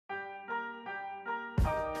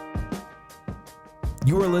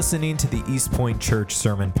You are listening to the East Point Church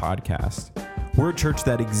Sermon Podcast. We're a church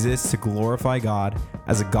that exists to glorify God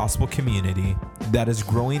as a gospel community that is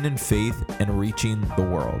growing in faith and reaching the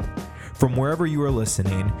world. From wherever you are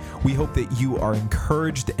listening, we hope that you are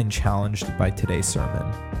encouraged and challenged by today's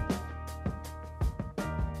sermon.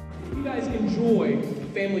 You guys enjoy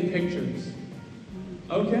family pictures?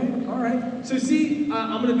 Okay, all right. So see,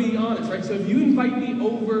 I'm going to be honest, right? So if you invite me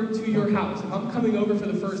over to your house, if I'm coming over for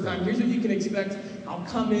the first time, here's what you can expect. I'll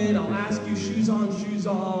come in, I'll ask you shoes on, shoes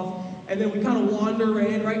off, and then we kind of wander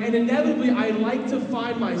in, right? And inevitably, I like to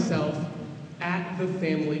find myself at the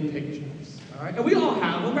family pictures, all right? And we all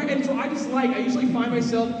have them, right? And so I usually find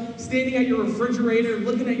myself standing at your refrigerator,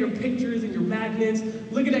 looking at your pictures and your magnets,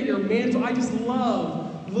 looking at your mantle. I just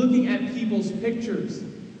love looking at people's pictures.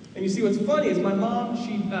 And you see, what's funny is my mom,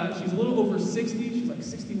 she's a little over 60. She's like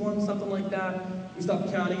 61, something like that. We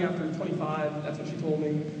stopped counting after 25. That's what she told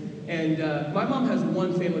me. And my mom has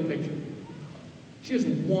one family picture. She has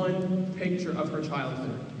one picture of her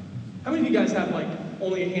childhood. How many of you guys have, like,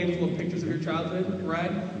 only a handful of pictures of your childhood,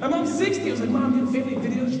 right? My mom's 60. I was like, Mom, you have family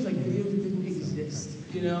videos? She's like, videos didn't exist,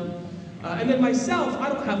 you know? And then myself, I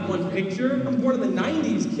don't have one picture. I'm born in the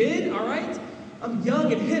 90s, kid, all right? I'm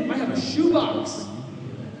young and hip. I have a shoebox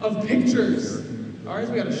of pictures. All right,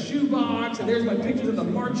 so we got a shoebox, and there's my pictures of the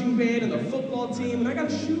marching band and the football team, and I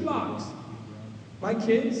got a shoebox. My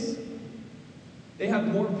kids, they have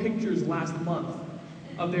more pictures last month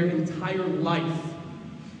of their entire life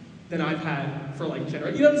than I've had for like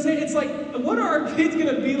generations. You know what I'm saying? It's like, what are our kids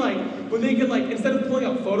gonna be like when they can, like, instead of pulling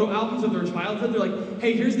out photo albums of their childhood, they're like,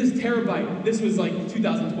 hey, here's this terabyte. This was like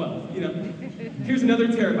 2012, you know? Here's another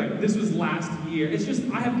terabyte. This was last year. It's just,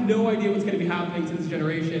 I have no idea what's gonna be happening to this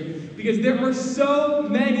generation because there are so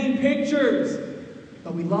many pictures,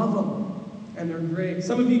 but we love them. And they're great.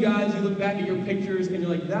 Some of you guys, you look back at your pictures and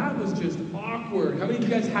you're like, that was just awkward. How many of you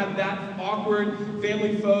guys have that awkward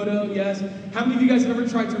family photo? Yes. How many of you guys have ever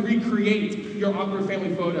tried to recreate your awkward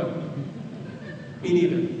family photo? Me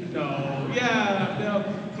neither. No. Yeah,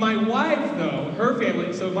 no. My wife, though, her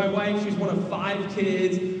family, so my wife, she's one of 5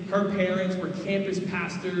 kids. Her parents were campus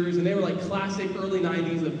pastors, and they were like classic early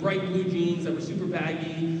 90s, the bright blue jeans that were super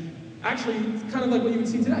baggy. Actually, it's kind of like what you would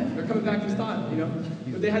see today. They're coming back in style, you know?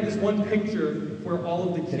 But they had this one picture where all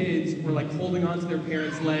of the kids were like holding onto their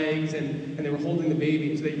parents' legs and they were holding the baby,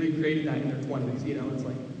 and so they recreated that in their 20s, you know? It's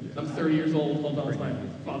like, I'm 30 years old, hold on to my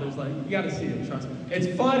father's leg. You gotta see it, trust me.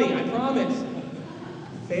 It's funny, I promise.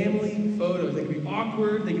 Family photos, they can be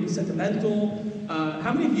awkward, they can be sentimental.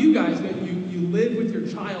 How many of you guys, you live with your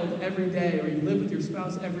child every day, or you live with your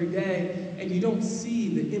spouse every day, and you don't see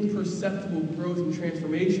the imperceptible growth and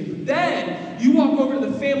transformation? But then, you walk over to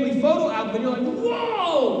the family photo album and you're like,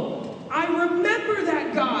 whoa, I remember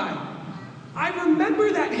that guy. I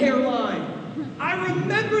remember that hairline. I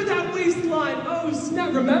remember that waistline. Oh,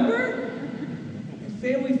 snap, remember?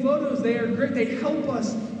 Family photos, they are great. They help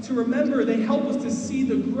us to remember. They help us to see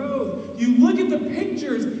the growth. You look at the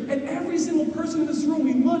pictures, and every single person in this room,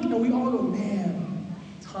 we look and we all go, man,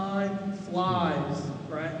 time flies,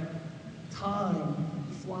 right? Time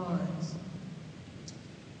flies.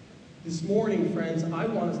 This morning, friends, I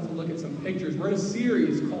want us to look at some pictures. We're in a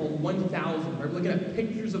series called 1000. We're looking at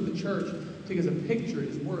pictures of the church because a picture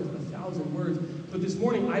is worth 1,000 words. But this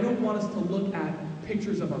morning, I don't want us to look at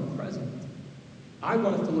pictures of our present. I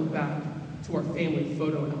want us to look back to our family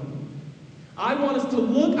photo album. I want us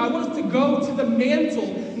to go to the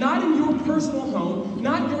mantle, not in your personal home,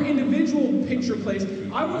 not your individual picture place.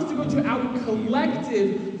 I want us to go to our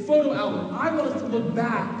collective photo album. I want us to look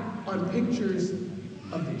back on pictures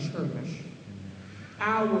of the church.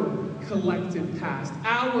 Our collective past,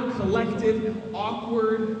 our collective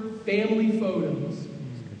awkward family photos.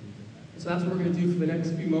 So that's what we're going to do for the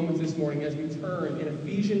next few moments this morning as we turn in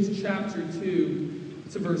Ephesians chapter 2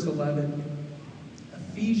 to verse 11.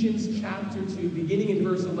 Ephesians chapter 2, beginning in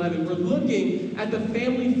verse 11. We're looking at the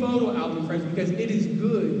family photo album, friends, because it is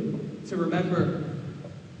good to remember.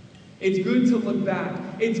 It's good to look back.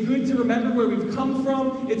 It's good to remember where we've come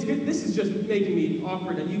from. It's good. This is just making me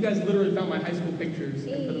awkward. And you guys literally found my high school pictures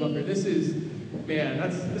and put them up here. This is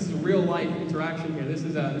real life interaction here. This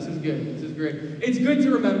is good. This is great. It's good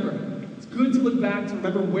to remember. It's good to look back, to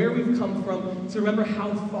remember where we've come from, to remember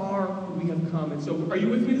how far we have come. And so, are you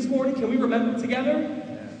with me this morning? Can we remember together?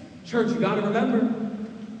 Yeah. Church, you gotta remember.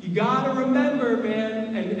 You gotta remember,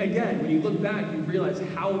 man. And again, when you look back, you realize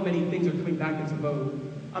how many things are coming back into vogue.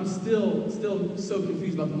 I'm still so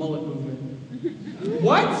confused about the mullet movement.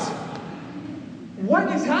 What?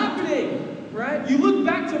 What is happening? Right? You look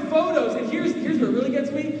back to photos, and here's what really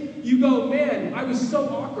gets me. You go, man, I was so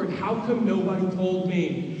awkward. How come nobody told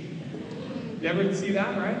me? You ever see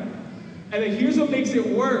that, right? And then here's what makes it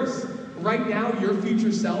worse. Right now, your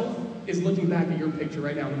future self is looking back at your picture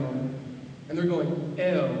right now in the moment. And they're going,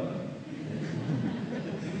 ew.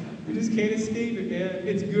 You just can't escape it, man.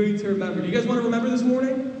 It's good to remember. Do you guys want to remember this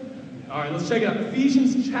morning? All right, let's check it out.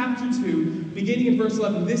 Ephesians chapter 2, beginning in verse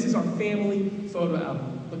 11. This is our family photo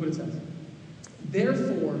album. Look what it says.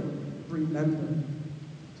 Therefore, remember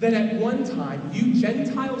that at one time you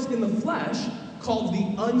Gentiles in the flesh, called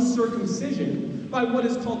the uncircumcision, by what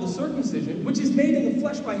is called the circumcision, which is made in the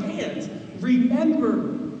flesh by hands,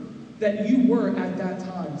 remember that you were at that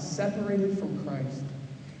time separated from Christ,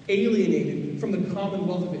 alienated from the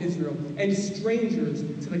commonwealth of Israel, and strangers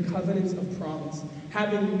to the covenants of promise,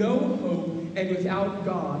 having no hope and without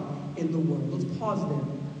God in the world. Let's pause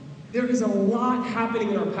there. There is a lot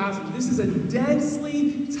happening in our passage. This is a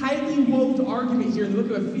densely, tightly woven argument here in the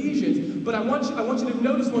book of Ephesians, but I want you to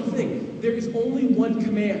notice one thing. There is only one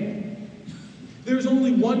command. There is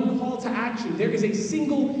only one call to action. There is a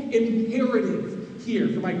single imperative here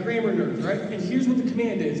for my grammar nerds, right? And here's what the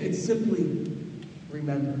command is. It's simply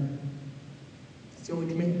remember. It's the only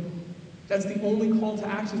command. That's the only call to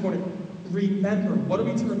action this morning. Remember. What are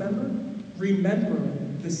we to remember? Remember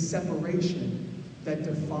the separation that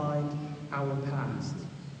defined our past.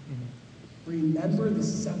 Remember the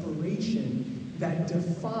separation that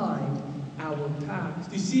defined our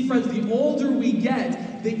past. You see, friends, the older we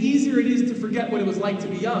get, the easier it is to forget what it was like to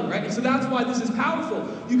be young, right? And so that's why this is powerful.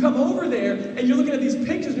 You come over there, and you're looking at these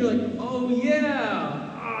pictures, and you're like, oh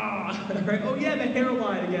yeah, right? Oh yeah, the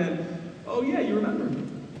hairline again. Oh yeah, you remember.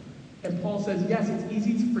 And Paul says, yes, it's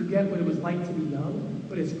easy to forget what it was like to be young,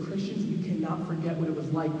 but as Christians, we cannot forget what it was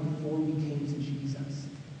like before we came to Jesus.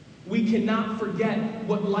 We cannot forget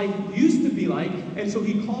what life used to be like, and so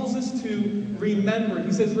he calls us to remember.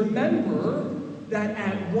 He says, remember that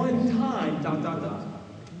at one time, ...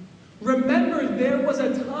 Remember there was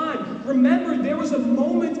a time. Remember there was a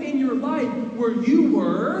moment in your life where you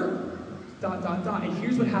were ... And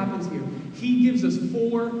here's what happens here. He gives us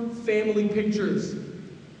 4 family pictures.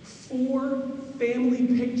 4 family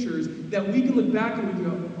pictures that we can look back and we can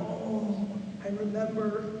go, oh, I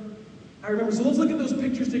remember. So let's look at those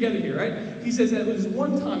pictures together here, right? He says that it was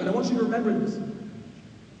one time, and I want you to remember this.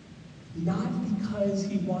 Not because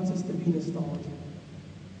he wants us to be nostalgic.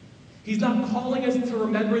 He's not calling us to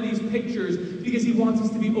remember these pictures because he wants us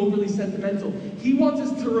to be overly sentimental. He wants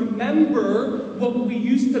us to remember what we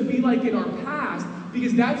used to be like in our past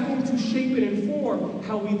because that's going to shape and inform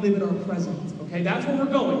how we live in our present. Okay, that's where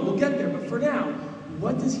we're going. We'll get there, but for now,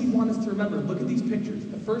 what does he want us to remember? Look at these pictures.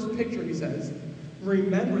 The first picture, he says,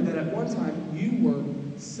 remember that at one time you were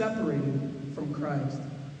separated from Christ.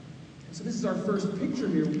 So this is our first picture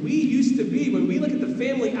here. We used to be, when we look at the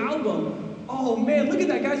family album, oh man, look at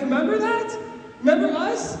that, guys. Remember that? Remember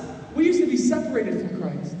us? We used to be separated from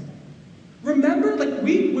Christ. Remember, like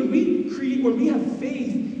when we have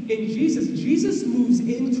faith in Jesus, Jesus moves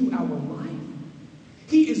into our life.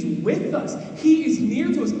 He is with us. He is near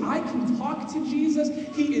to us. I can talk to Jesus.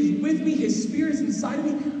 He is with me. His Spirit is inside of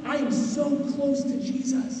me. I am so close to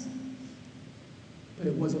Jesus. But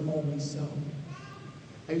it wasn't always so.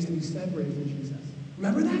 I used to be separated from Jesus.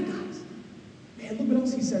 Remember that, guys? Man, look what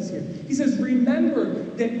else he says here. He says, remember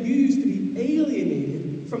that you used to be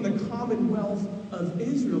alienated from the commonwealth of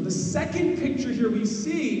Israel. The second picture here we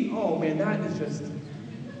see, oh man, that is just,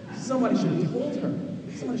 somebody should have told her.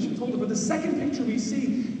 Somebody should have told her. But the second picture we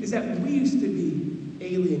see is that we used to be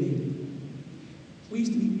alienated. We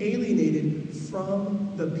used to be alienated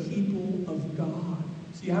from the people of God.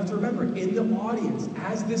 So you have to remember, in the audience,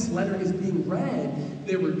 as this letter is being read,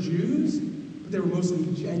 there were Jews, but they were mostly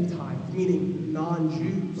Gentiles, meaning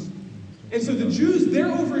non-Jews. And so the Jews,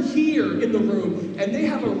 they're over here in the room, and they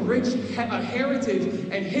have a rich heritage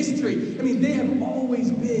and history. I mean, they have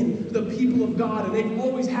always been the people of God, and they've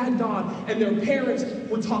always had God, and their parents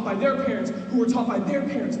were taught by their parents, who were taught by their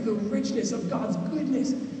parents, the richness of God's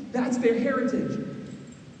goodness. That's their heritage.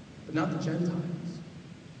 But not the Gentiles.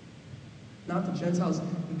 Not the Gentiles.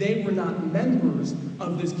 They were not members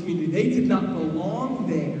of this community. They did not belong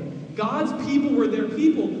there. God's people were their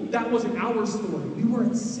people. That wasn't our story. We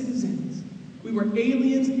weren't citizens. We were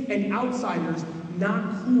aliens and outsiders,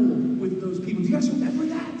 not cool with those people. Do you guys remember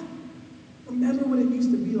that? Remember what it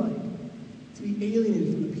used to be like to be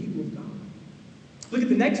alienated from the people of God. Look at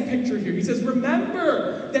the next picture here. He says,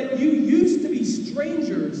 remember that you used to be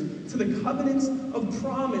strangers to the covenants of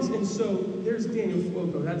promise. And so there's Daniel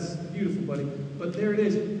Fuoco. That's beautiful, buddy. But there it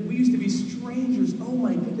is. We used to be strangers. Oh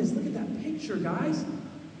my goodness, look at that picture, guys.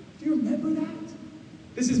 Do you remember that?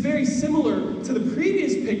 This is very similar to the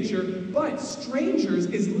previous picture, but strangers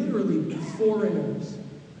is literally foreigners.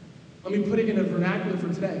 Let me put it in a vernacular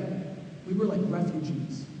for today. We were like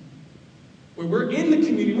refugees. Where we're in the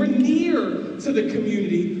community, we're near to the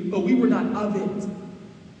community, but we were not of it.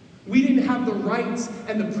 We didn't have the rights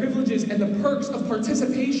and the privileges and the perks of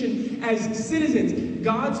participation as citizens.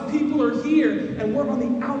 God's people are here, and we're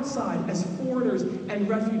on the outside as foreigners and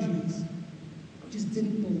refugees. We just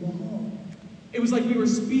didn't belong. It was like we were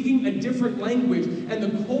speaking a different language, and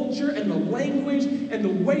the culture and the language and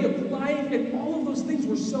the way of life and all of those things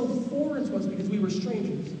were so foreign to us because we were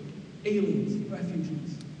strangers, aliens,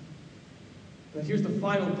 refugees. Now here's the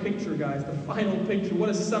final picture, guys, the final picture. What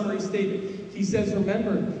a summary statement. He says,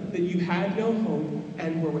 remember that you had no hope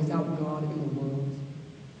and were without God in the world.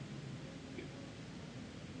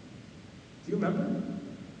 Do you remember?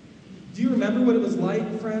 Do you remember what it was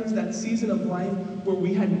like, friends, that season of life where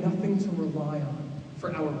we had nothing to rely on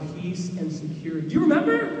for our peace and security? Do you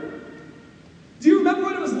remember? Do you remember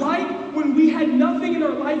what it was like when we had nothing in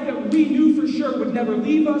our life that we knew for sure would never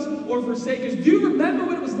leave us or forsake us? Do you remember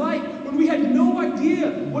what it was like when we had no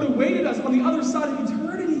idea what awaited us on the other side of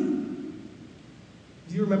eternity?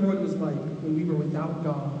 Do you remember what it was like when we were without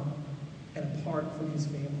God and apart from his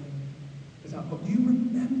family? Without hope? Do you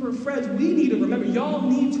remember, friends? We need to remember. Y'all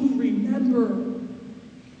need to remember.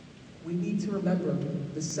 We need to remember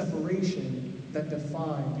the separation that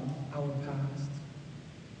defined our past.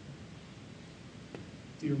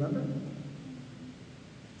 Do you remember?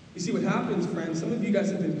 You see what happens, friends, some of you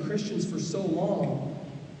guys have been Christians for so long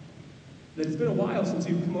that it's been a while since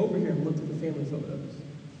you've come over here and looked at the family photos.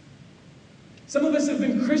 Some of us have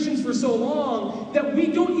been Christians for so long that we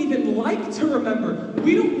don't even like to remember.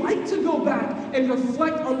 We don't like to go back and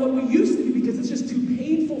reflect on what we used to be because it's just too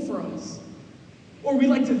painful for us. Or we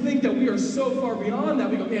like to think that we are so far beyond that,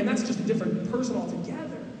 we go, man, that's just a different person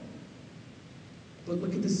altogether. But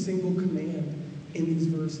look at the single command in these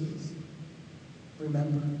verses.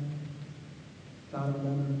 Remember. Gotta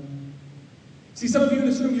remember. See, some of you in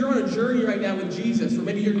this room, you're on a journey right now with Jesus, or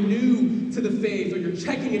maybe you're new to the faith, or you're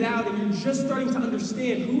checking it out, and you're just starting to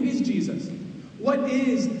understand who is Jesus. What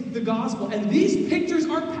is the gospel? And these pictures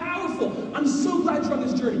are powerful. I'm so glad you're on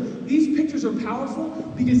this journey. These pictures are powerful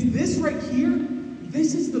because this right here,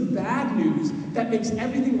 this is the bad news that makes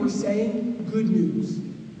everything we're saying good news.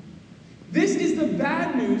 This is the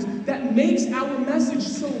bad news that makes our message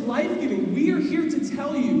so life-giving. We are here to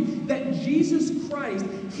tell you that Jesus Christ,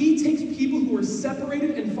 he takes people who are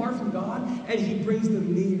separated and far from God, and he brings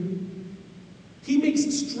them near. He makes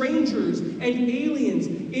strangers and aliens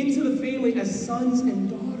into the family as sons and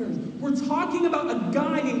daughters. We're talking about a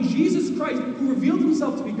guy named Jesus Christ who revealed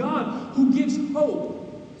himself to be God, who gives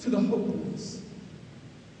hope to the hopeless.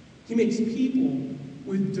 He makes people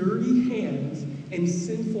with dirty hands and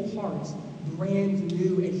sinful hearts brand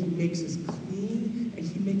new, and he makes us clean, and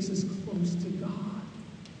he makes us close to God.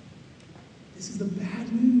 This is the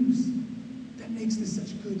bad news that makes this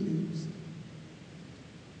such good news.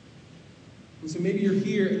 And so maybe you're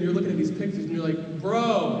here and you're looking at these pictures and you're like,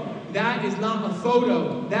 bro, that is not a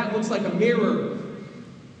photo. That looks like a mirror.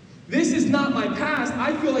 This is not my past.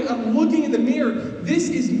 I feel like I'm looking in the mirror. This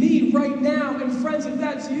is me right now. And friends, if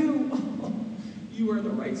that's you, you are in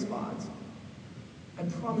the right spot. I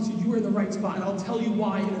promise you, you are in the right spot. And I'll tell you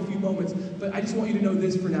why in a few moments. But I just want you to know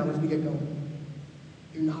this for now as we get going.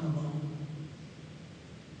 You're not alone.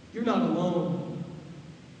 You're not alone.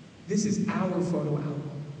 This is our photo album.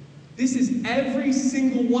 This is every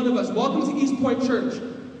single one of us. Welcome to East Point Church.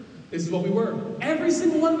 This is what we were. Every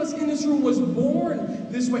single one of us in this room was born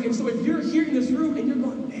this way. And so if you're here in this room and you're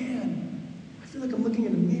going, man, I feel like I'm looking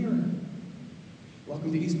in a mirror.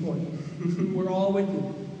 Welcome to East Point. We're all with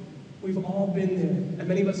you. We've all been there. And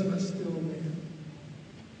many of us are still there.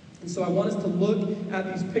 And so I want us to look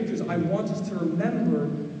at these pictures. I want us to remember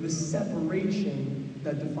the separation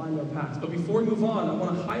that defined our past. But before we move on, I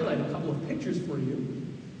want to highlight a couple of pictures for you.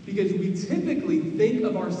 Because we typically think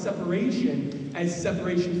of our separation as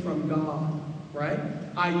separation from God, right?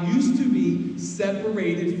 I used to be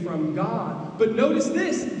separated from God. But notice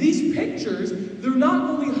this, these pictures, they're not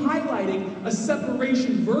only highlighting a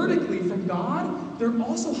separation vertically from God, they're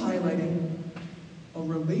also highlighting a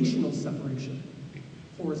relational separation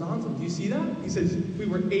horizontally. Do you see that? He says we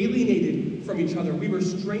were alienated from each other. We were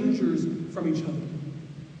strangers from each other.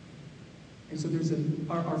 And so there's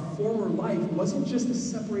our former life wasn't just a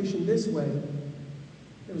separation this way.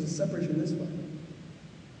 There was a separation this way.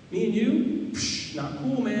 Me and you, not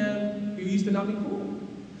cool, man. We used to not be cool.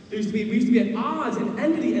 We used to be at odds and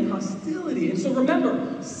enmity and hostility. And so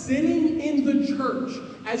remember, sitting in the church,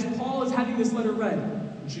 as Paul is having this letter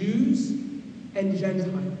read, Jews and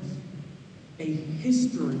Gentiles, a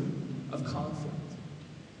history of conflict.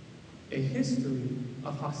 a history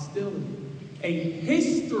of hostility, a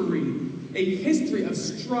history of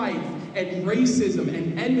strife and racism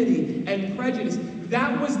and enmity and prejudice.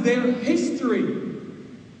 That was their history.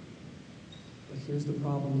 But here's the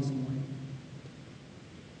problem this morning.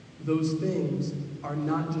 Those things are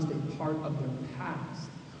not just a part of their past.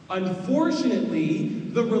 Unfortunately,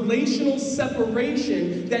 the relational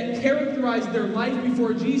separation that characterized their life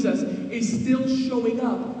before Jesus is still showing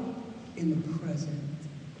up in the present.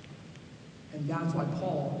 And that's why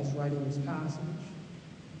Paul is writing this passage.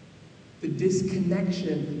 The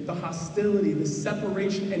disconnection, the hostility, the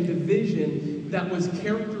separation and division that was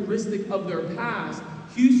characteristic of their past.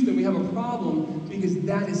 Houston, we have a problem because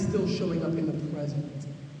that is still showing up in the present.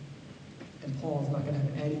 And Paul is not going to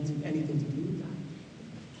have anything to do with that.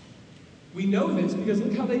 We know this because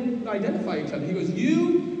look how they identify each other. He goes,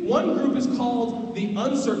 one group is called the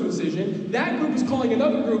uncircumcision. That group is calling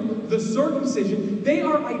another group the circumcision. They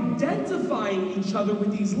are identifying each other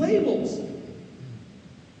with these labels.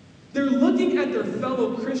 They're looking at their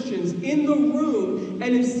fellow Christians in the room,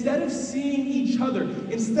 and instead of seeing each other,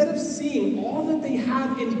 instead of seeing all that they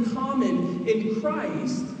have in common in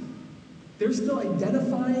Christ, they're still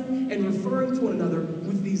identifying and referring to one another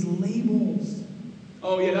with these labels.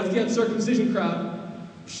 Oh yeah, that's the uncircumcision crowd.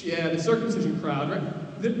 Yeah, the circumcision crowd, right?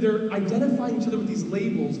 They're identifying each other with these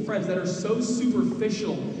labels, friends, that are so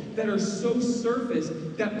superficial, that are so surface,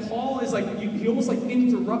 that Paul is like, he almost like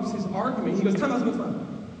interrupts his argument. He goes, time out.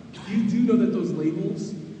 You do know that those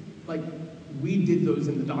labels, like, we did those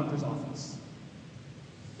in the doctor's office.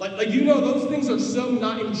 Like you know those things are so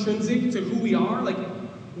not intrinsic to who we are. Like,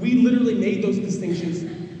 we literally made those distinctions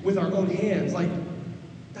with our own hands. Like,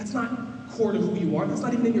 that's not core to who you are. That's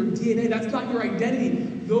not even in your DNA. That's not your identity.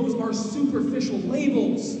 Those are superficial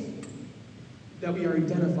labels that we are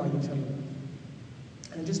identifying each other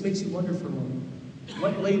with. And it just makes you wonder for a moment,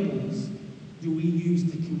 what labels do we use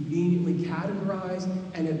to conveniently categorize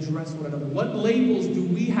and address one another? What labels do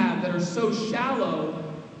we have that are so shallow,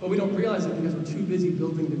 but we don't realize it because we're too busy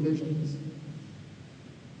building divisions?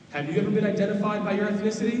 Have you ever been identified by your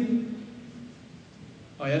ethnicity?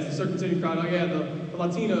 Oh yeah, that's the circumcision crowd. Oh yeah, the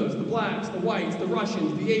Latinos, the blacks, the whites, the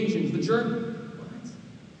Russians, the Asians, the Germans. What?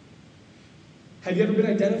 Have you ever been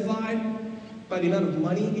identified by the amount of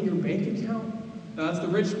money in your bank account? No, that's the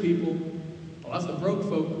rich people. Oh, that's the broke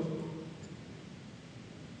folk.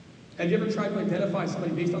 Have you ever tried to identify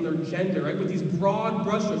somebody based on their gender, right? With these broad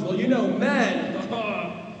brushstrokes. Well, you know, men,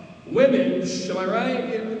 women, am I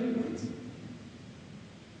right?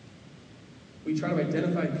 We try to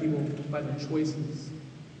identify people by their choices.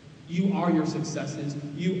 You are your successes.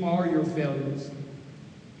 You are your failures.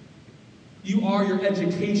 You are your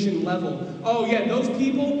education level. Oh yeah, those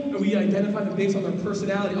people, and we identify them based on their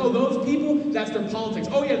personality. Oh, those people, that's their politics.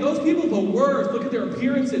 Oh yeah, those people, the worst. Look at their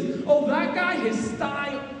appearances. Oh, that guy, his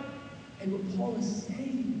style. And what Paul is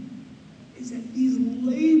saying is that these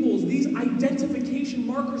labels, these identification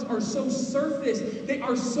markers are so surface. They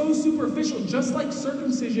are so superficial, just like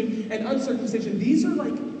circumcision and uncircumcision. These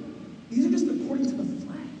are just according to the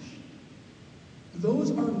flesh.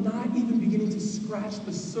 Those are not even beginning to scratch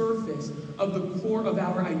the surface of the core of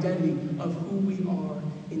our identity, of who we are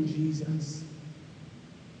in Jesus.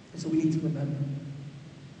 And so we need to remember.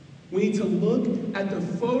 We need to look at the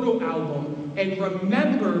photo album and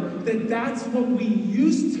remember that that's what we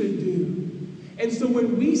used to do. And so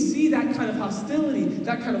when we see that kind of hostility,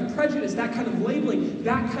 that kind of prejudice, that kind of labeling,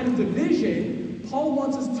 that kind of division, Paul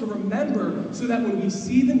wants us to remember so that when we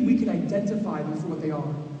see them, we can identify them for what they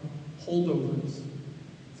are. Holdovers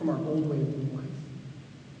from our old way of doing life.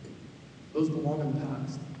 Those belong in the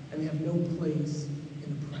past, and they have no place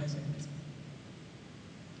in the present.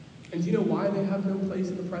 And do you know why they have no place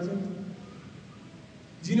in the present?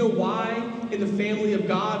 Do you know why in the family of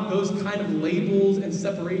God those kind of labels and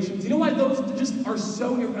separations, do you know why those just are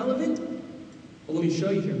so irrelevant? Well, let me show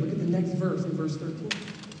you here. Look at the next verse, in verse 13.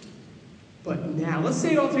 But now, let's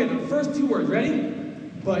say it all together. The first two words, ready?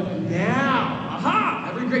 But now, aha!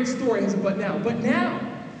 Every great story has a but now. But now,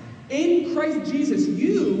 in Christ Jesus,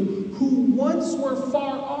 you who once were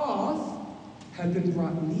far off have been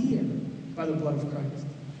brought near by the blood of Christ.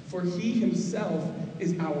 For he himself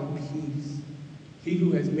is our peace. He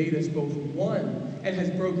who has made us both one and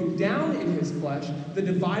has broken down in his flesh the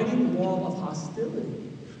dividing wall of hostility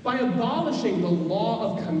by abolishing the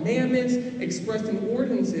law of commandments expressed in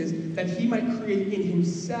ordinances, that he might create in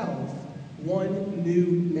himself one new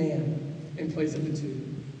man in place of the two,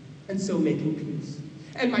 and so making peace,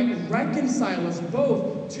 and might reconcile us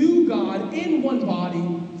both to God in one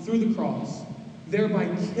body through the cross, thereby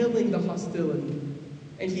killing the hostility.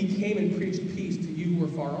 And he came and preached peace to you who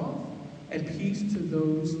were far off, and peace to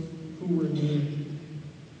those who who were near.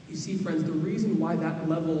 You see, friends, the reason why that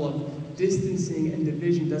level of distancing and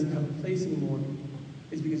division doesn't have a place anymore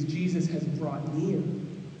is because Jesus has brought near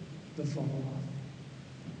the far off.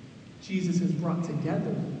 Jesus has brought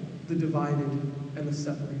together the divided and the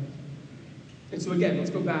separated. And so again, let's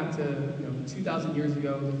go back to 2,000 years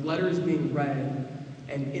ago. The letter is being read,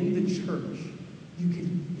 and in the church, you could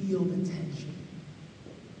feel the tension.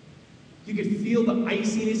 You could feel the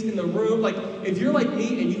iciness in the room. Like, if you're like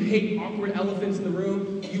me and you hate awkward elephants in the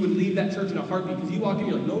room, you would leave that church in a heartbeat, because you walk in,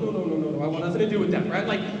 you're like, no, I want nothing to do with that, right?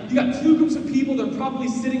 Like, you got two groups of people, they're probably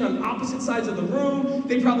sitting on opposite sides of the room,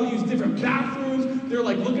 they probably use different bathrooms, they're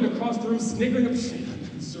like looking across the room, snickering up,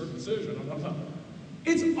 circumcision.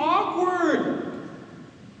 It's awkward.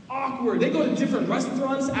 Awkward. They go to different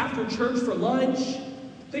restaurants after church for lunch.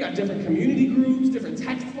 They got different community groups, different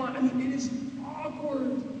text lines. I mean, it is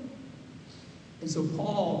awkward. And so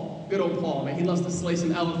Paul, good old Paul, man, he loves to slay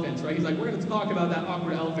some elephants, right? He's like, we're going to talk about that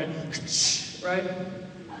awkward elephant, right?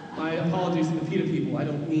 My apologies to the PETA people. I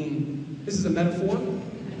don't mean, this is a metaphor.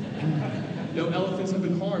 No elephants have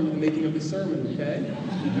been harmed in the making of this sermon, okay?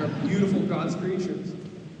 They're beautiful God's creatures.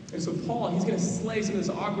 And so Paul, he's going to slay some of this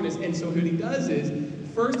awkwardness. And so what he does is,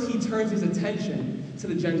 first he turns his attention to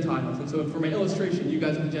the Gentiles. And so for my illustration, you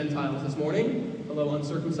guys are the Gentiles this morning, hello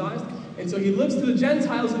uncircumcised. And so he looks to the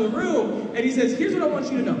Gentiles in the room, and he says, here's what I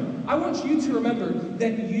want you to know. I want you to remember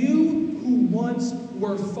that you who once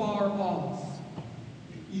were far off,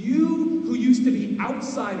 you who used to be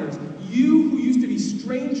outsiders, you who used to be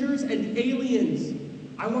strangers and aliens,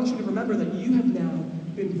 I want you to remember that you have now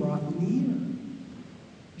been brought near.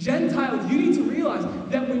 Gentiles, you need to realize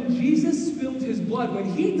that when Jesus spilled his blood, when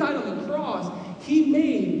he died on the cross, he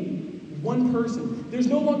made one person. There's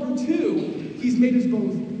no longer two. He's made us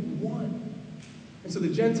both one. And so the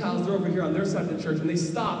Gentiles, they're over here on their side of the church, and they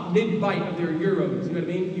stop mid-bite of their euros. You know what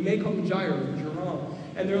I mean? You may call them gyros, but you're wrong.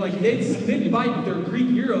 And they're like mid-bite of their Greek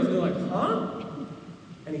euros, and they're like, huh?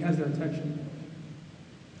 And he has their attention.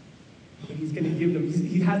 And he's going to give them,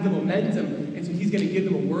 he has the momentum, and so he's going to give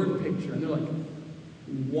them a word picture. And they're like,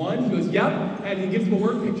 one, he goes, yep, and he gives them a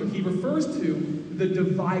word picture. He refers to the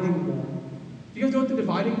dividing wall. Do you guys know what the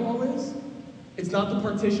dividing wall is? It's not the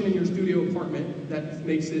partition in your studio apartment that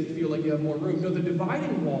makes it feel like you have more room. No, the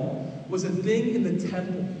dividing wall was a thing in the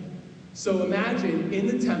temple. So imagine in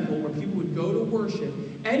the temple where people would go to worship,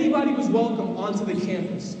 anybody was welcome onto the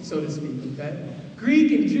campus, so to speak, okay?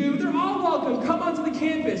 Greek and Jew, they're all welcome, come onto the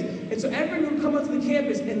campus. And so everyone would come onto the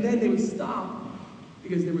campus, and then they would stop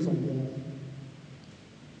because there was a wall.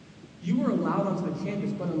 You were allowed onto the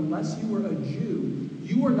campus, but unless you were a Jew,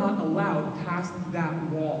 you were not allowed past that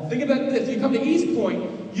wall. Think about this. You come to East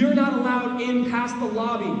Point, you're not allowed in past the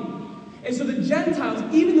lobby. And so the Gentiles,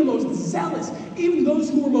 even the most zealous, even those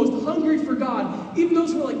who were most hungry for God, even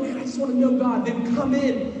those who were like, man, I just want to know God, they would come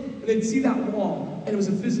in and they'd see that wall, and it was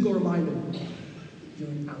a physical reminder. You're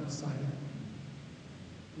an outsider.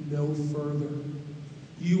 No further.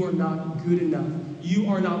 You are not good enough. You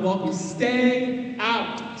are not welcome. Stay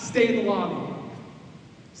out. Stay in the lobby.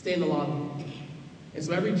 Stay in the lobby. And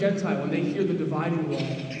so every Gentile, when they hear the dividing wall,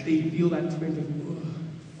 they feel that twinge of,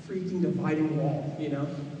 freaking dividing wall, you know?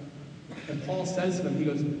 And Paul says to them, he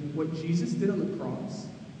goes, what Jesus did on the cross,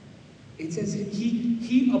 it says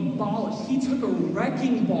he abolished, he took a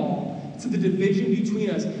wrecking ball to the division between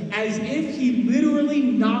us, as if he literally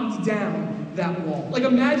knocked down that wall. Like,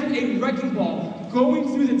 imagine a wrecking ball going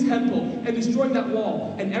through the temple and destroying that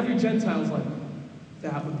wall. And every Gentile's like,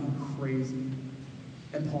 that would be crazy.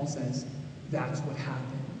 And Paul says, that's what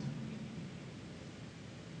happened.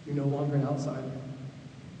 You're no longer an outsider.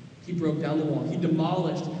 He broke down the wall. He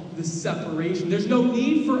demolished the separation. There's no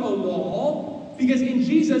need for a wall, because in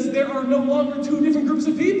Jesus, there are no longer two different groups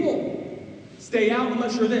of people. Stay out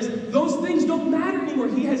unless you're this. Those things don't matter anymore.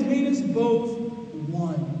 He has made us both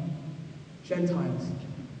one. Gentiles,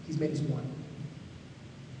 he's made us one.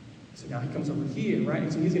 So now he comes over here, right?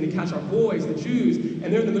 And so he's going to catch our boys, the Jews, and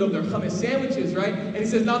they're in the middle of their hummus sandwiches, right? And he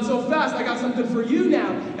says, not so fast, I got something for you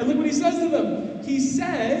now. And look what he says to them. He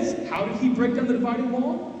says, how did he break down the dividing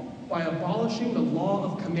wall? By abolishing the law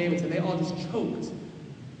of commandments. And they all just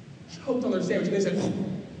choked on their sandwich. And they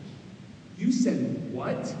said, you said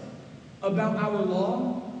what about our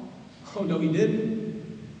law? Oh, no, he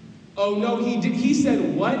didn't. Oh, no, he did. He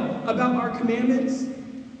said what about our commandments?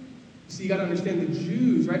 So you got to understand the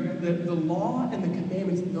Jews, right? The law and the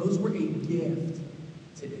commandments, those were a gift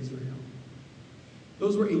to Israel.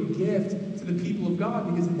 Those were a gift to the people of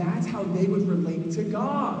God, because that's how they would relate to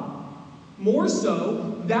God. More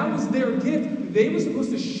so, that was their gift. They were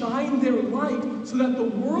supposed to shine their light so that the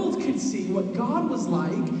world could see what God was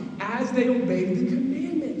like as they obeyed the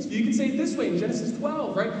commandments. You could say say it this way in Genesis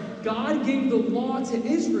 12, right? God gave the law to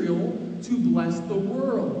Israel to bless the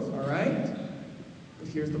world, all right? But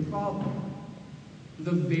here's the problem.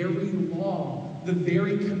 The very law, the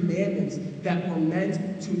very commandments that were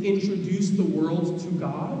meant to introduce the world to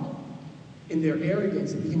God, in their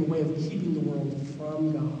arrogance, it became a way of keeping the world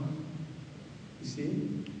from God. You see?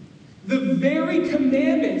 The very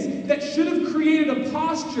commandments that should have created a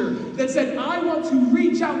posture that said, I want to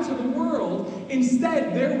reach out to the world,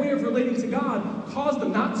 instead, their way of relating to God caused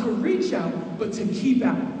them not to reach out, but to keep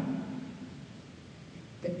out.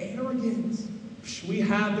 The arrogance. We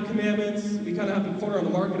have the commandments. We kind of have the corner on the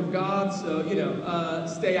market of God, so,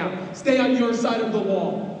 stay out. Stay on your side of the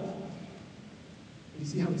wall. You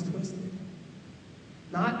see how it's twisted?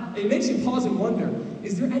 It makes you pause and wonder,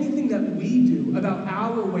 is there anything that we do about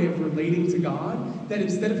our way of relating to God that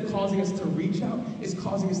instead of causing us to reach out, is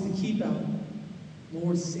causing us to keep out?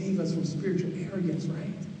 Lord, save us from spiritual arrogance,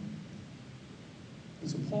 right?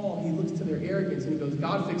 And so Paul, he looks to their arrogance and he goes,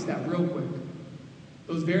 God, fix that real quick.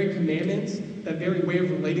 Those very commandments, that very way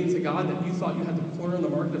of relating to God that you thought you had the corner on the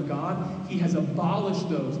market of God, he has abolished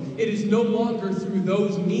those. It is no longer through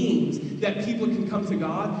those means that people can come to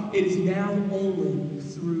God. It is now only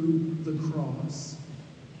through the cross.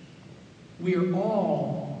 We are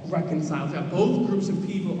all reconciled. Now, both groups of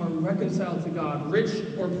people are reconciled to God, rich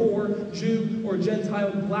or poor, Jew or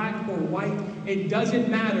Gentile, black or white. It doesn't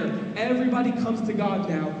matter. Everybody comes to God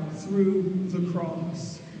now through the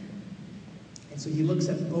cross. And so he looks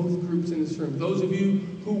at both groups in this room. Those of you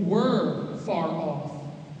who were far off.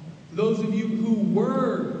 Those of you who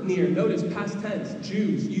were near. Notice past tense,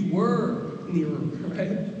 Jews, you were nearer,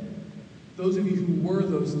 right? Those of you who were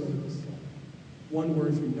those things. One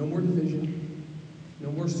word for you. No more division.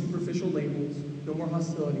 No more superficial labels. No more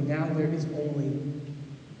hostility. Now there is only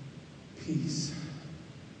peace.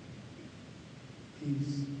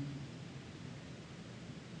 Peace.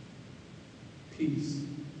 Peace.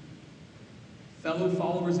 Fellow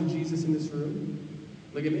followers of Jesus in this room,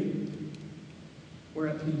 look at me. We're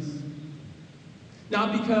at peace.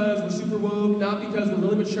 Not because we're super woke, not because we're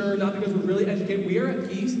really mature, not because we're really educated. We are at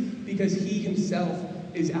peace because he himself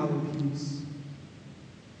is our peace.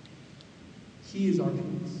 He is our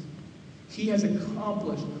peace. He has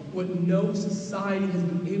accomplished what no society has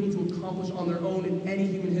been able to accomplish on their own in any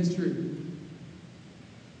human history.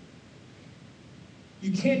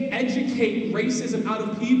 You can't educate racism out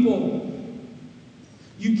of people.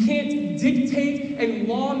 You can't dictate and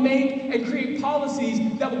law make and create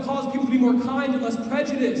policies that will cause people to be more kind and less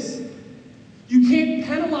prejudiced. You can't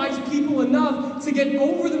penalize people enough to get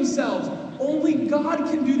over themselves. Only God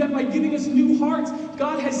can do that by giving us new hearts.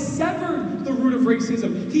 God has severed the root of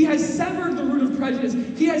racism. He has severed the root of prejudice.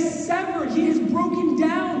 He has broken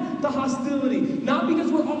down the hostility. Not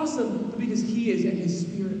because we're awesome, but because he is and his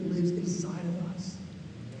spirit lives inside of us.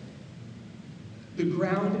 The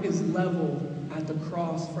ground is level at the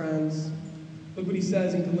cross, friends. Look what he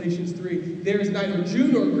says in Galatians 3. There is neither Jew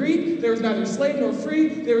nor Greek. There is neither slave nor free.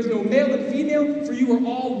 There is no male and female, for you are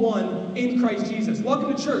all one in Christ Jesus.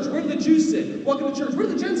 Welcome to church. Where do the Jews sit? Welcome to church. Where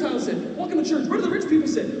do the Gentiles sit? Welcome to church. Where do the rich people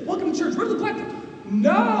sit? Welcome to church. Where do the black people?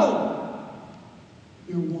 No!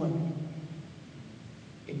 You're one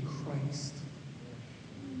in Christ.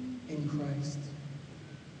 In Christ.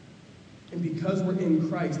 And because we're in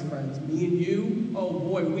Christ, friends, me and you, oh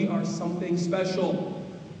boy, we are something special.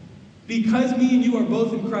 Because me and you are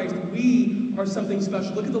both in Christ, we are something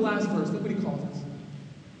special. Look at the last verse. Look what he calls us.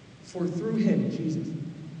 For through him, Jesus,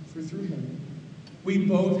 for through him, we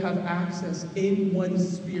both have access in one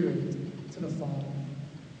spirit to the Father.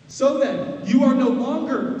 So then, you are no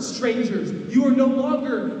longer strangers. You are no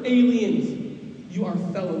longer aliens. You are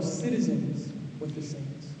fellow citizens with the saints.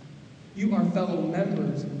 You are fellow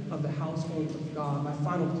members of the household of God. My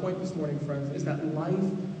final point this morning, friends, is that life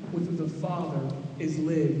with the Father is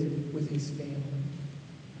lived with his family.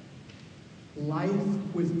 Life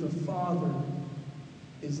with the Father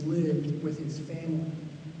is lived with his family.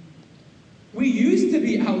 We used to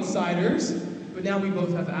be outsiders, but now we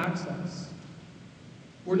both have access.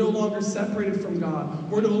 We're no longer separated from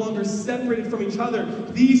God. We're no longer separated from each other.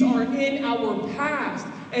 These are in our past.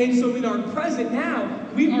 And so in our present now,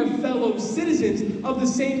 we are fellow citizens of the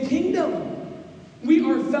same kingdom. We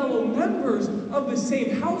are fellow members of the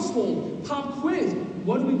same household. Pop quiz.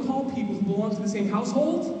 What do we call people who belong to the same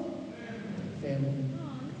household? Family.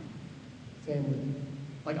 Family.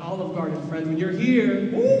 Like Olive Garden, friends. When you're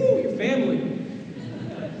here, woo, you're family.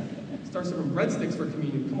 Start serving breadsticks for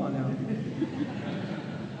communion. Come on now.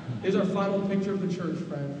 Here's our final picture of the church,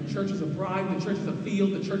 friend. The church is a bride, the church is a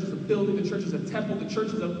field, the church is a building, the church is a temple, the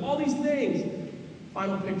church is all these things.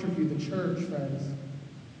 Final picture for you, the church, friends,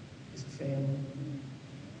 is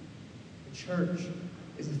Church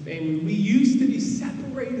is a family. We used to be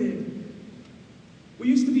separated. We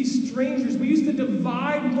used to be strangers. We used to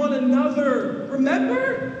divide one another.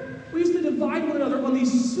 Remember? We used to divide one another on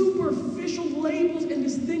these superficial labels and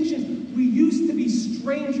distinctions. We used to be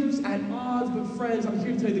strangers at odds, but friends, I'm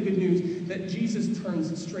here to tell you the good news, that Jesus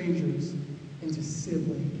turns strangers into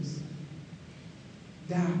siblings.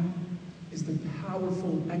 That is the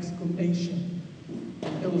powerful exclamation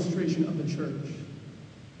and illustration of the church.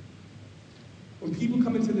 When people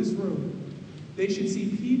come into this room, they should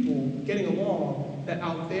see people getting along that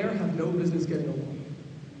out there have no business getting along.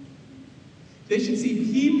 They should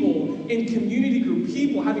see people in community group,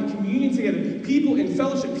 people having communion together, people in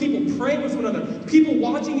fellowship, people praying with one another, people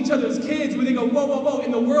watching each other's kids where they go, whoa, whoa, whoa.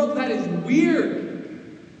 In the world, that is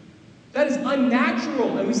weird. That is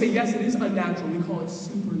unnatural. And we say, yes, it is unnatural. We call it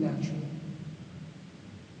supernatural.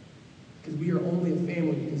 Because we are only a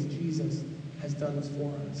family because Jesus has done this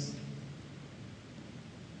for us.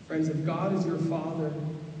 Friends, if God is your father,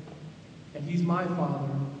 and he's my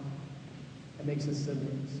father, that makes us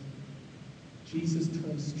siblings. Jesus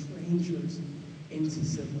turns strangers into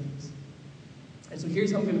siblings. And so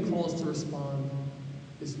here's how I'm going to call us to respond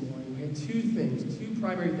this morning. We have two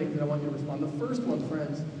primary things that I want you to respond. The first one,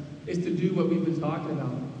 friends, is to do what we've been talking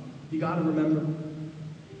about. You got to remember,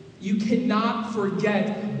 you cannot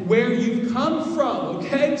forget where you've come from,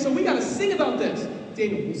 okay? So we got to sing about this.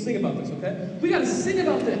 Daniel, we'll sing about this, okay? We got to sing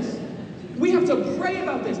about this. We have to pray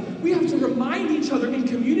about this. We have to remind each other in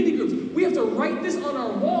community groups. We have to write this on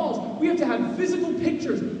our walls. We have to have physical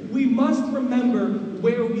pictures. We must remember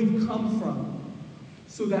where we've come from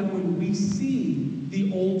so that when we see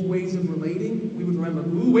the old ways of relating, we would remember,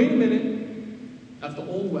 ooh, wait a minute. That's the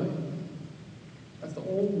old way. That's the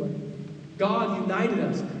old way. God united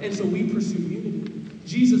us, and so we pursue unity.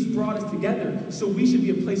 Jesus brought us together, so we should be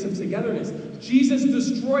a place of togetherness. Jesus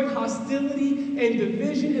destroyed hostility and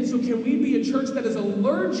division, and so can we be a church that is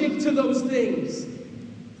allergic to those things?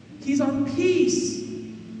 He's our peace.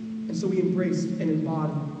 And so we embrace and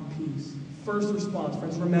embody peace. First response,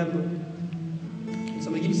 friends, remember. And so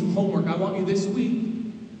I'm going to give you some homework. I want you this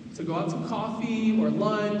week to go out to coffee or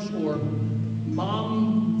lunch or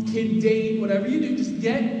mom-kid date, whatever you do. Just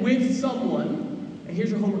get with someone, and here's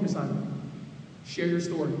your homework assignment. Share your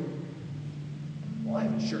story. Well, I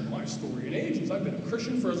haven't shared my story in ages. I've been a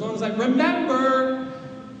Christian for as long as I remember.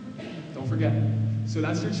 Don't forget. So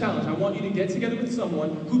that's your challenge. I want you to get together with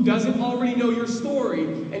someone who doesn't already know your story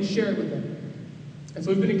and share it with them. And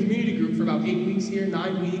so we've been in community group for about 8 weeks here,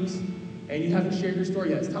 9 weeks, and you haven't shared your story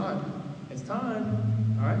yet. It's time. It's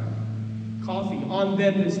time. All right? Coffee on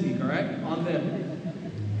them this week, all right? On them.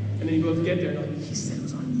 And then you both get there and like, he said it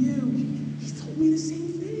was on you. He told me the same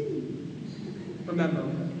thing. Remember.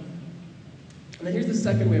 And then here's the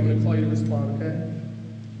second way I'm going to call you to respond, okay?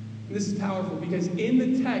 And this is powerful because in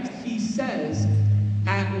the text, he says,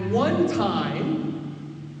 at one time,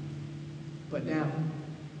 but now.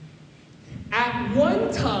 At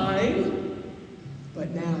one time, but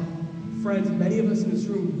now. Friends, many of us in this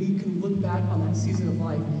room, we can look back on that season of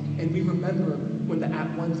life and we remember when the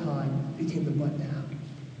at one time became the but now.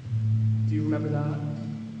 Do you remember that?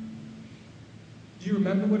 Do you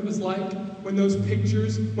remember what it was like when those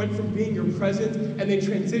pictures went from being your present and they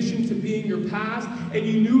transitioned to being your past, and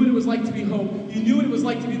you knew what it was like to be home? You knew what it was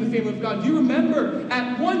like to be in the family of God. Do you remember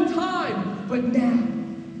at one time, but now?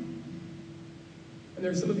 And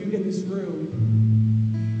there are some of you in this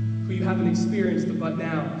room who you haven't experienced the but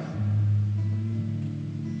now.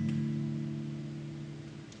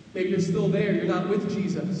 Maybe you're still there. You're not with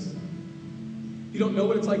Jesus. You don't know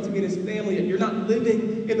what it's like to be in his family yet. You're not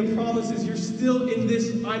living in the promises. You're still in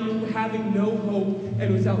this, I'm having no hope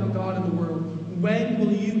and without God in the world. When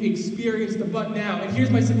will you experience the but now? And here's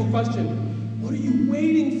my simple question. What are you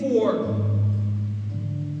waiting for?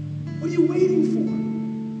 What are you waiting for?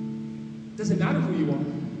 It doesn't matter who you are.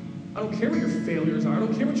 I don't care what your failures are. I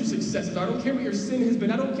don't care what your successes are. I don't care what your sin has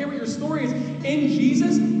been. I don't care what your story is. In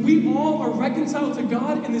Jesus, we all are reconciled to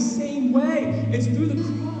God in the same way. It's through the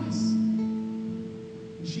cross.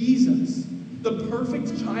 Jesus, the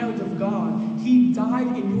perfect child of God, he died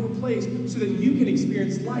in your place so that you can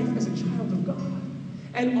experience life as a child of God.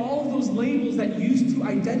 And all of those labels that used to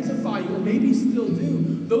identify you, or maybe still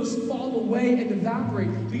do, those fall away and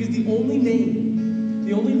evaporate because the only name,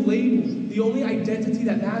 the only label, the only identity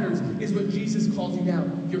that matters is what Jesus calls you now.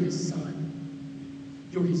 You're his son.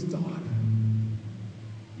 You're his daughter.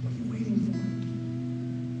 What are you waiting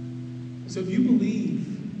for? So if you believe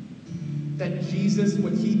that Jesus,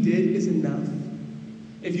 what he did is enough,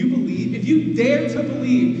 if you dare to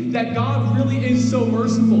believe that God really is so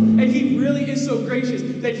merciful and he really is so gracious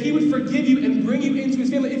that he would forgive you and bring you into his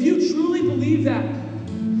family, if you truly believe that,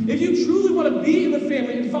 if you truly want to be in the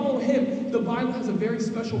family and follow him, the Bible has a very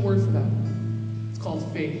special word for that. It's called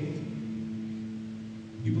faith.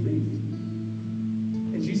 You believe.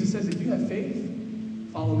 And Jesus says, if you have faith,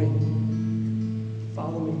 follow me.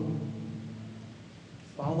 Follow me.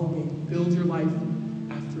 Follow me. Build your life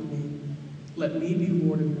after me. Let me be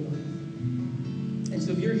Lord of your life. And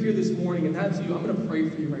so if you're here this morning and that's you, I'm going to pray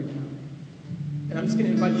for you right now. And I'm just going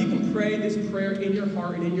to invite you. You can pray this prayer in your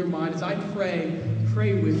heart and in your mind. As I pray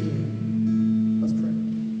with me. Let's pray.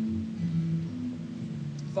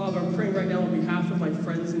 Father, I'm praying right now on behalf of my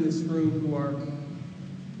friends in this room who are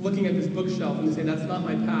looking at this bookshelf and they say, that's not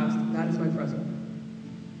my past, that is my present.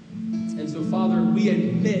 And so, Father, we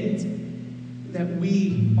admit that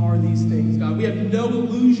we are these things, God. We have no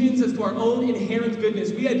illusions as to our own inherent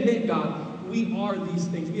goodness. We admit, God, we are these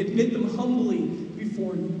things. We admit them humbly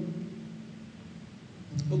before you.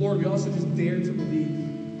 But Lord, we also just dare to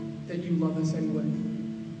believe that you love us anyway.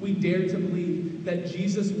 We dare to believe that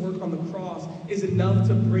Jesus' work on the cross is enough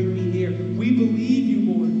to bring me near. We believe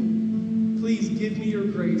you, Lord. Please give me your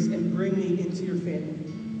grace and bring me into your family.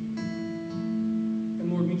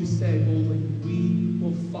 And Lord, we just say boldly, we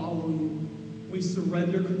will follow you. We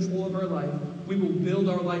surrender control of our life. We will build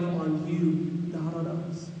our life on you, not on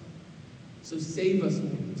us. So save us,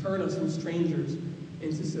 Lord. Turn us from strangers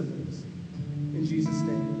into siblings. In Jesus'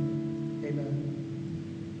 name,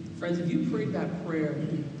 amen. Friends, if you prayed that prayer,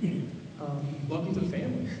 welcome to the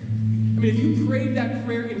family. I mean, if you prayed that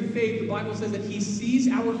prayer in faith, the Bible says that he sees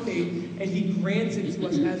our faith and he grants it to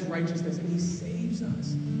us as righteousness, and he saves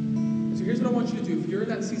us. And so here's what I want you to do. If you're in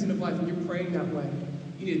that season of life and you're praying that way,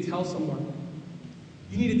 you need to tell someone.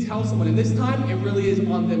 You need to tell someone. And this time, it really is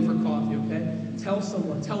on them for coffee, okay? Tell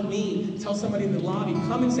someone. Tell me. Tell somebody in the lobby.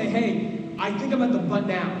 Come and say, hey, I think I'm at the butt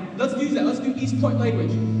now. Let's use that. Let's do East Point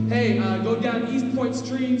language. Hey, go down East Point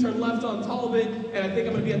Street, turn left on Talbot, and I think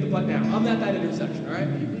I'm going to be at the butt now. I'm at that intersection, all right?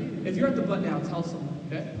 If you're at the butt now, tell someone,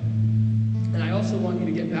 okay? And I also want you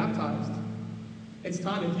to get baptized. It's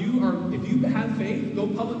time. If you have faith, go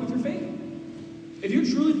public with your faith. If you're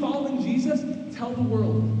truly following Jesus, tell the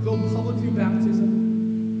world. Go public through baptism.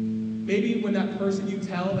 Maybe when that person you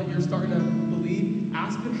tell that you're starting to believe,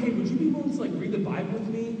 ask them, hey, would you be willing to read the Bible with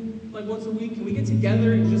me once a week? Can we get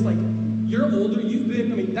together and just you're older,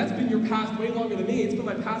 that's been your past way longer than me. It's been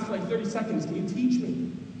my past for 30 seconds. Can you teach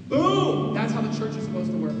me? Boom! That's how the church is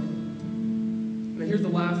supposed to work. And then here's the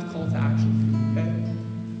last call to action for you,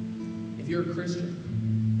 okay? If you're a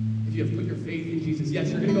Christian, if you have put your faith in Jesus, yes,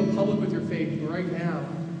 you're going to go public with your faith, but right now,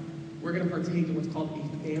 we're going to partake in what's called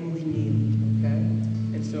a family meal, okay?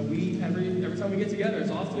 And so every time we get together,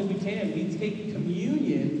 as often as we can, we take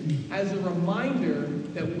communion as a reminder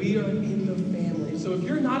that we are in the family. So if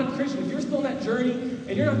you're not a Christian, if you're still on that journey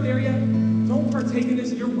and you're not there yet, don't partake in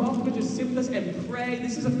this. You're welcome to just sit with us and pray.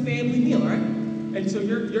 This is a family meal, all right? And so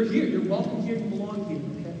you're here. You're welcome here. You belong here,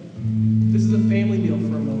 okay? This is a family meal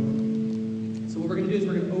for a moment. So what we're going to do is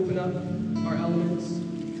we're going to open up our elements.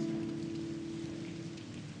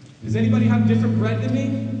 Does anybody have different bread than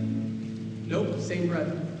me? Nope, same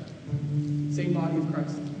bread. Same body of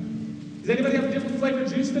Christ. Does anybody have a different flavored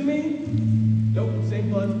juice than me? Nope, same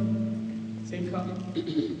blood, same cup.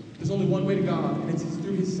 There's only one way to God, and it's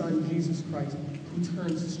through his son, Jesus Christ, who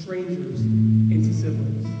turns strangers into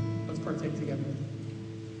siblings. Let's partake together.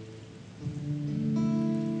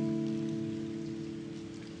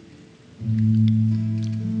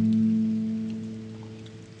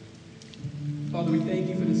 Father, we thank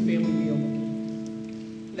you for this family meal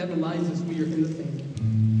that reminds us we are in the family.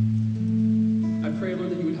 I pray,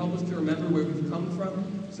 Lord, that you would help us to remember where we've come from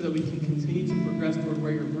so that we can continue to progress toward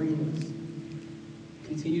where you're bringing us.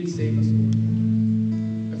 Continue to save us, Lord.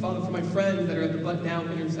 And Father, for my friends that are at the but now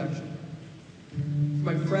intersection,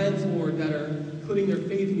 for my friends, Lord, that are putting their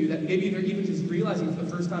faith in you, that maybe they're even just realizing for the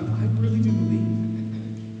first time, I really do believe.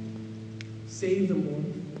 Save them, Lord.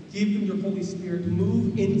 Give them your Holy Spirit.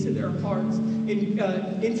 Move into their hearts.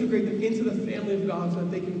 Integrate them into the family of God so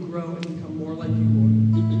that they can grow and become more like you, Lord.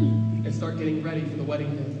 And start getting ready for the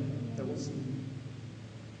wedding day that we'll see.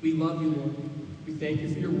 We love you, Lord. We thank you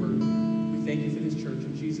for your word. We thank you for this church.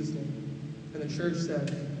 In Jesus' name. And the church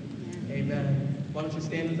said, Amen. Why don't you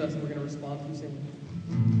stand with us and we're going to respond through singing.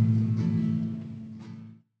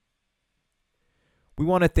 We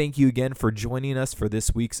want to thank you again for joining us for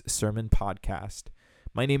this week's sermon podcast.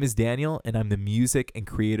 My name is Daniel, and I'm the music and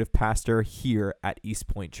creative pastor here at East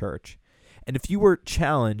Point Church. And if you were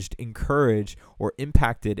challenged, encouraged, or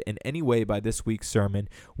impacted in any way by this week's sermon,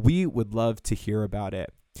 we would love to hear about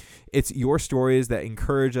it. It's your stories that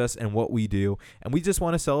encourage us in what we do, and we just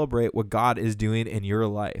want to celebrate what God is doing in your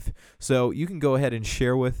life. So you can go ahead and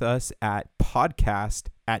share with us at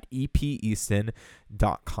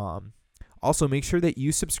podcast@epeaston.com. Also, make sure that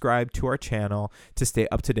you subscribe to our channel to stay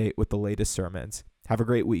up to date with the latest sermons. Have a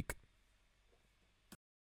great week.